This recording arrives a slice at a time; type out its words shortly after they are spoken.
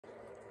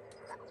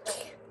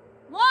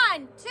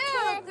1, 2,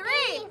 3,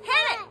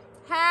 hit it!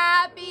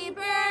 Happy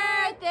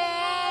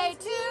birthday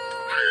to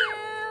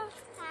you.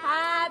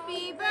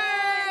 Happy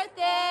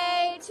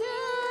birthday to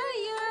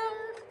you.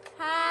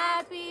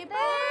 Happy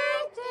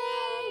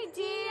birthday,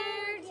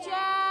 dear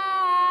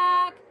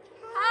Jack.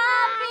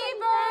 Happy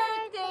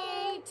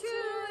birthday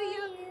to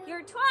you.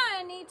 You're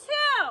 22.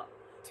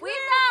 We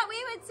thought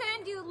we would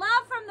send you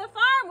love from the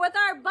farm with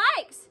our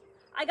bikes.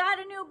 I got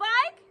a new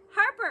bike.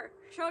 Harper,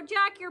 show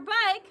Jack your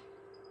bike.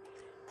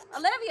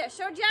 Olivia,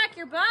 show Jack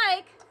your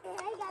bike.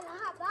 I got a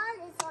hot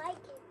body so I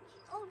can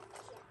show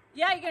Jack.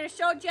 Yeah, you're going to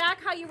show Jack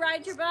how you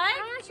ride your bike?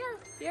 I want to show.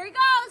 Here he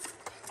goes.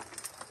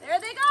 There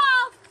they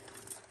go.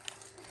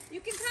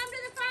 You can come to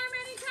the farm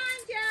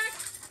anytime, Jack.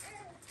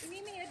 You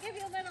need me to give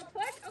you a little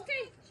push?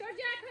 Okay, show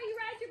Jack how you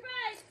ride your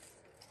bike.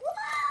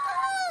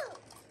 Woo!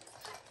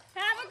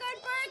 Have a good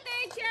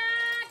birthday,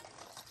 Jack.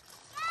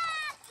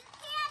 Jack, you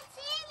can't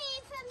see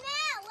me from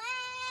that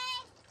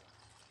way.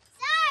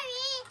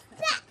 Sorry.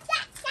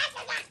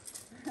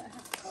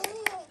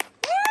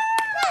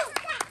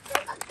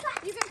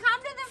 You can come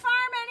to the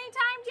farm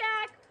anytime,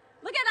 Jack.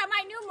 Look at that,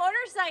 my new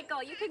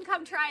motorcycle. You can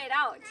come try it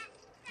out.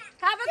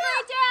 Have a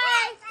great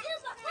day.